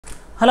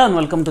Hello and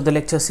welcome to the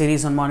lecture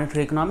series on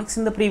monetary economics.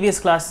 In the previous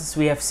classes,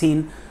 we have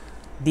seen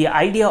the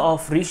idea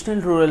of regional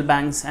rural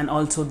banks and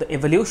also the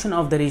evolution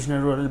of the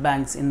regional rural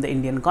banks in the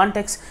Indian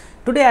context.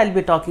 Today, I'll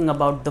be talking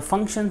about the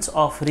functions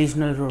of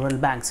regional rural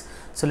banks.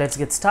 So let's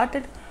get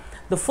started.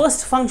 The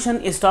first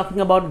function is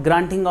talking about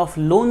granting of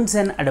loans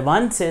and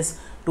advances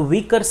to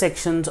weaker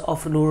sections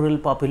of rural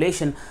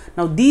population.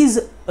 Now, these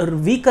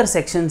weaker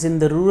sections in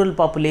the rural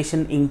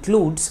population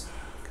includes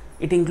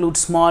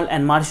small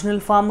and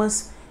marginal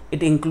farmers.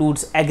 It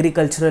includes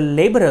agricultural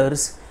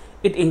laborers,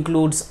 it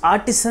includes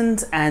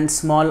artisans and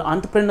small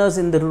entrepreneurs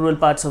in the rural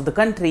parts of the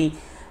country,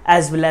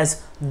 as well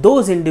as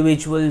those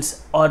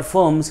individuals or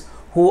firms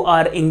who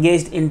are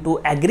engaged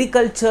into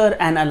agriculture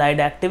and allied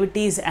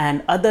activities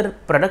and other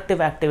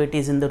productive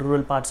activities in the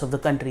rural parts of the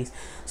country.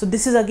 So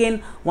this is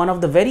again one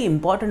of the very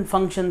important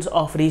functions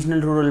of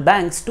regional rural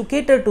banks to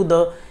cater to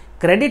the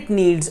credit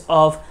needs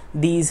of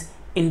these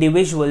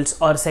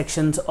individuals or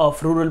sections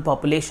of rural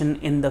population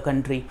in the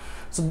country.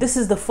 So this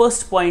is the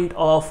first point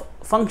of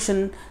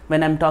function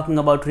when I'm talking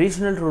about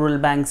regional rural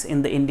banks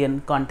in the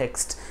Indian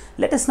context.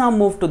 Let us now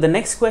move to the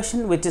next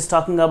question, which is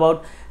talking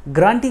about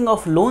granting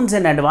of loans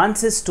and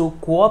advances to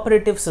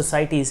cooperative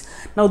societies.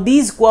 Now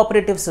these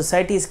cooperative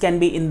societies can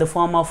be in the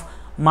form of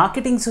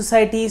marketing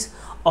societies,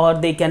 or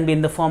they can be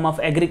in the form of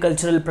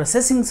agricultural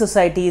processing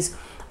societies,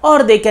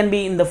 or they can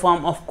be in the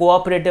form of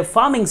cooperative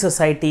farming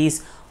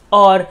societies,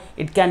 or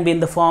it can be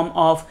in the form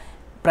of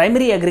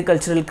primary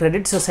agricultural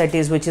credit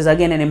societies, which is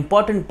again an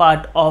important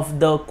part of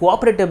the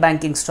cooperative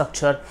banking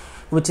structure,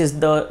 which is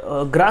the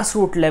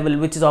grassroots level,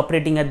 which is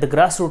operating at the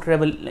grassroots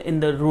level in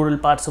the rural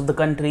parts of the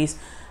countries,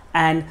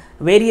 and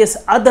various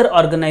other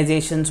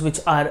organizations which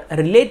are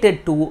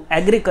related to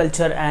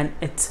agriculture and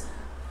its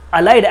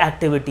allied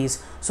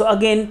activities. So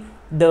again,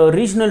 the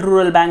regional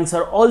rural banks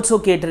are also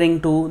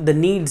catering to the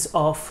needs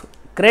of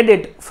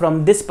credit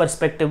from this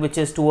perspective, which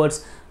is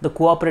towards the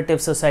cooperative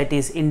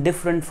societies in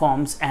different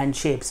forms and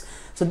shapes.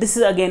 So this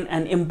is again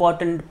an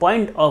important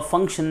point of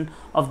function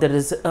of the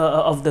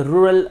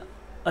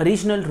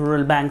regional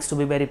rural banks, to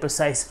be very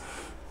precise.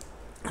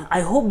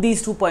 I hope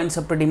these 2 points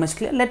are pretty much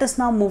clear. Let us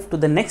now move to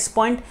the next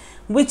point,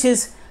 which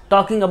is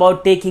talking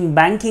about taking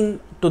banking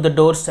to the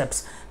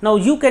doorsteps. Now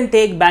you can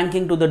take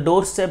banking to the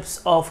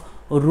doorsteps of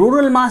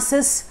rural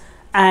masses,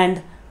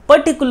 and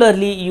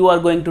particularly you are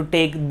going to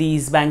take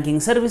these banking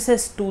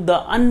services to the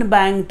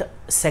unbanked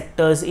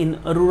sectors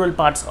in rural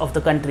parts of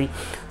the country.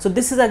 So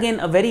this is again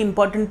a very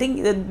important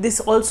thing. This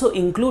also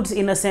includes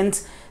in a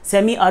sense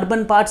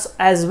semi-urban parts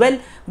as well,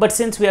 but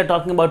since we are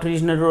talking about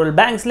regional rural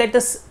banks, let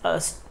us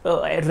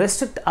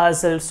restrict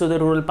ourselves to the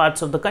rural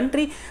parts of the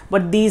country,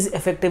 but these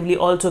effectively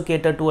also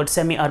cater towards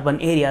semi-urban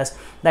areas.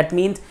 That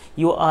means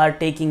you are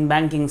taking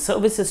banking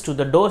services to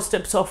the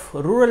doorsteps of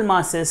rural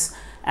masses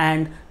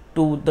and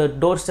to the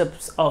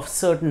doorsteps of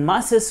certain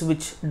masses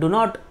which do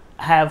not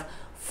have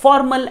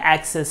formal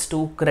access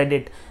to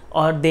credit,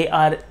 or they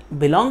are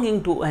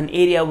belonging to an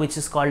area which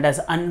is called as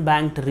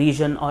unbanked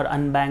region or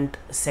unbanked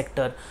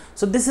sector.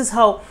 So this is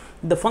how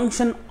the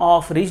function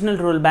of regional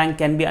rural bank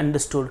can be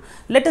understood.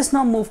 Let us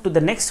now move to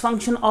the next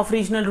function of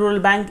regional rural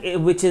bank,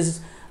 which is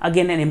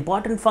again an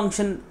important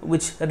function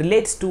which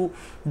relates to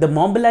the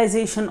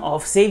mobilization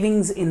of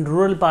savings in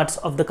rural parts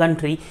of the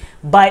country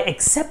by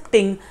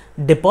accepting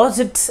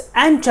deposits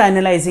and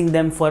channelizing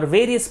them for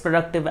various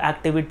productive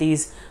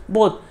activities,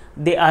 both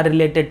they are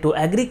related to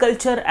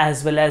agriculture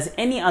as well as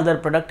any other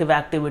productive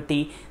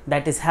activity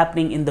that is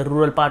happening in the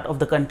rural part of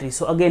the country.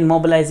 So again,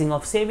 mobilizing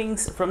of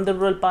savings from the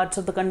rural parts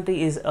of the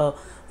country is a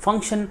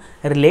function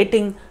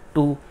relating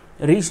to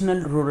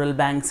regional rural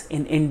banks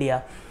in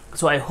India.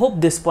 So I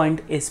hope this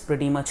point is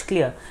pretty much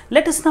clear.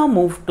 Let us now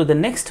move to the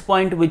next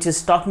point, which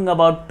is talking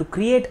about to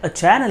create a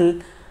channel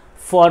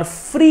for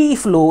free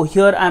flow.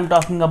 Here I am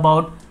talking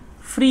about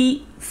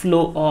free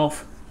flow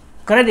of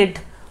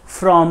credit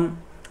from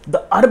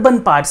the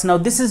urban parts. Now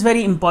this is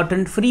very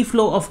important, free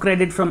flow of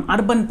credit from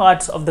urban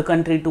parts of the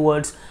country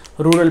towards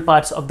rural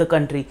parts of the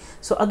country.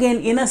 So again,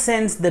 in a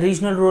sense, the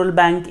regional rural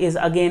bank is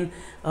again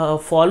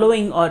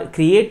following or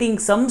creating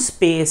some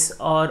space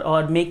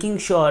or making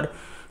sure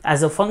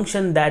as a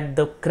function that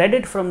the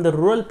credit from the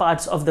rural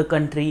parts of the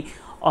country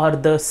or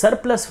the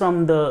surplus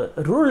from the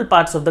rural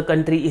parts of the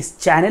country is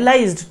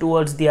channelized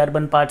towards the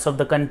urban parts of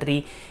the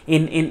country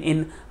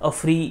in a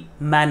free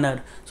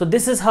manner. So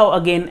this is how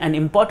again an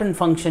important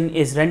function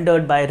is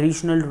rendered by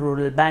regional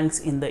rural banks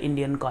in the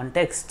Indian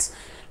contexts.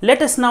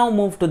 Let us now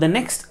move to the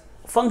next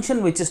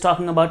function, which is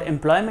talking about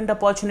employment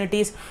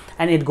opportunities,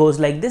 and it goes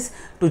like this: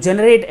 to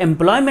generate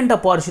employment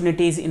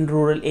opportunities in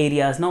rural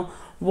areas. Now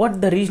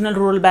what the regional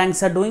rural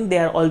banks are doing, they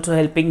are also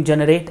helping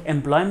generate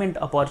employment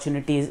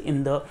opportunities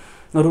in the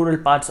rural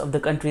parts of the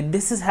country.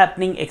 This is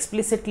happening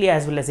explicitly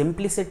as well as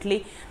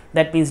implicitly,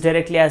 that means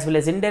directly as well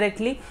as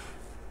indirectly.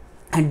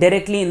 And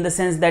directly in the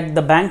sense that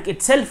the bank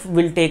itself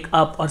will take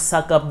up or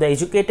suck up the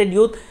educated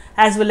youth,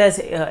 as well as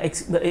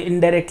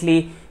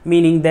indirectly,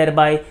 meaning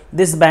thereby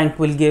this bank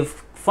will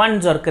give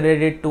funds or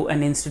credit to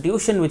an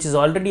institution which is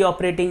already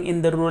operating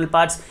in the rural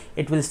parts,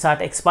 it will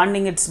start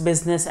expanding its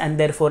business and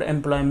therefore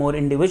employ more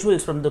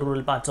individuals from the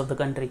rural parts of the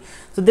country.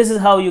 So this is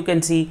how you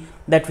can see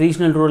that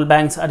regional rural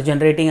banks are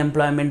generating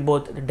employment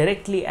both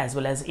directly as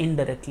well as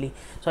indirectly.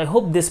 So I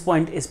hope this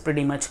point is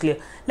pretty much clear.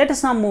 Let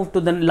us now move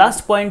to the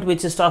last point,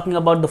 which is talking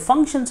about the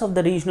functions of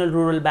the regional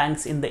rural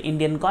banks in the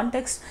Indian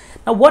context.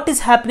 Now what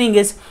is happening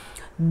is,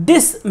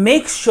 this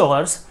makes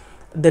sure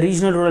the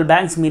regional rural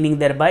banks, meaning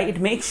thereby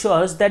it makes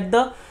sure that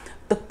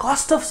the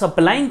cost of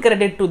supplying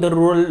credit to the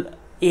rural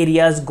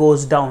areas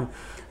goes down,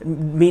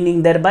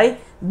 meaning thereby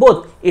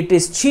both it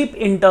is cheap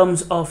in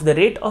terms of the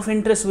rate of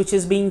interest which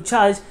is being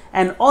charged,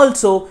 and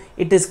also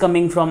it is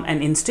coming from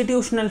an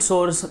institutional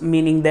source,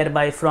 meaning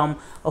thereby from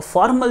a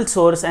formal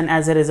source, and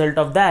as a result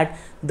of that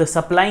the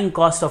supplying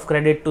cost of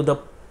credit to the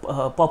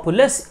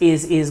populace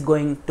is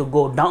going to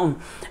go down.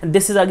 And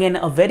this is again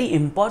a very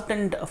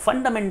important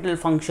fundamental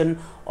function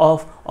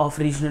of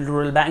regional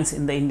rural banks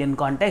in the Indian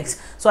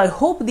context. So I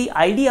hope the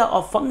idea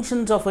of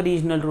functions of a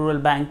regional rural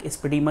bank is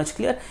pretty much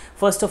clear.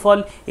 First of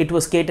all, it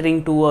was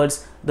catering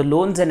towards the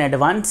loans and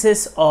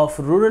advances of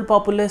rural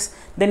populace.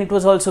 Then it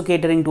was also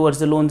catering towards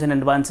the loans and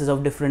advances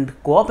of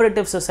different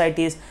cooperative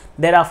societies.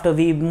 Thereafter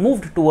we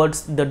moved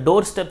towards the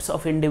doorsteps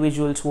of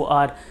individuals who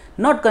are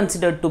not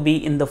considered to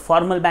be in the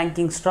formal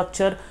banking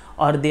structure,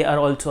 or they are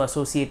also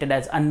associated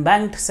as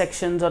unbanked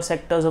sections or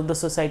sectors of the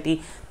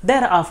society.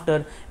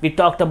 Thereafter we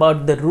talked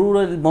about the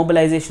rural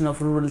mobilization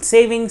of rural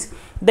savings.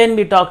 Then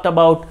we talked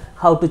about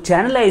how to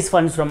channelize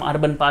funds from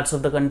urban parts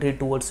of the country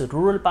towards the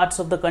rural parts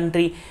of the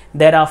country,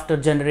 thereafter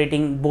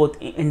generating both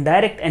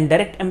indirect and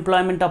direct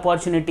employment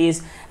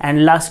opportunities.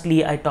 And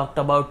lastly, I talked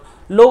about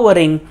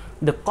lowering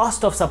the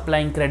cost of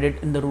supplying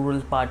credit in the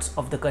rural parts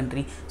of the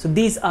country. So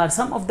these are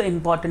some of the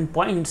important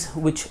points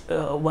which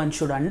one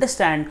should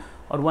understand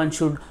or one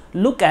should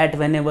look at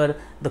whenever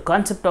the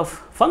concept of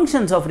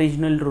functions of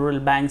regional rural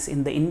banks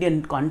in the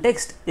Indian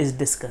context is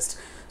discussed.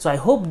 So I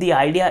hope the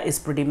idea is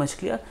pretty much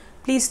clear.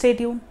 Please stay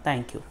tuned.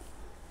 Thank you.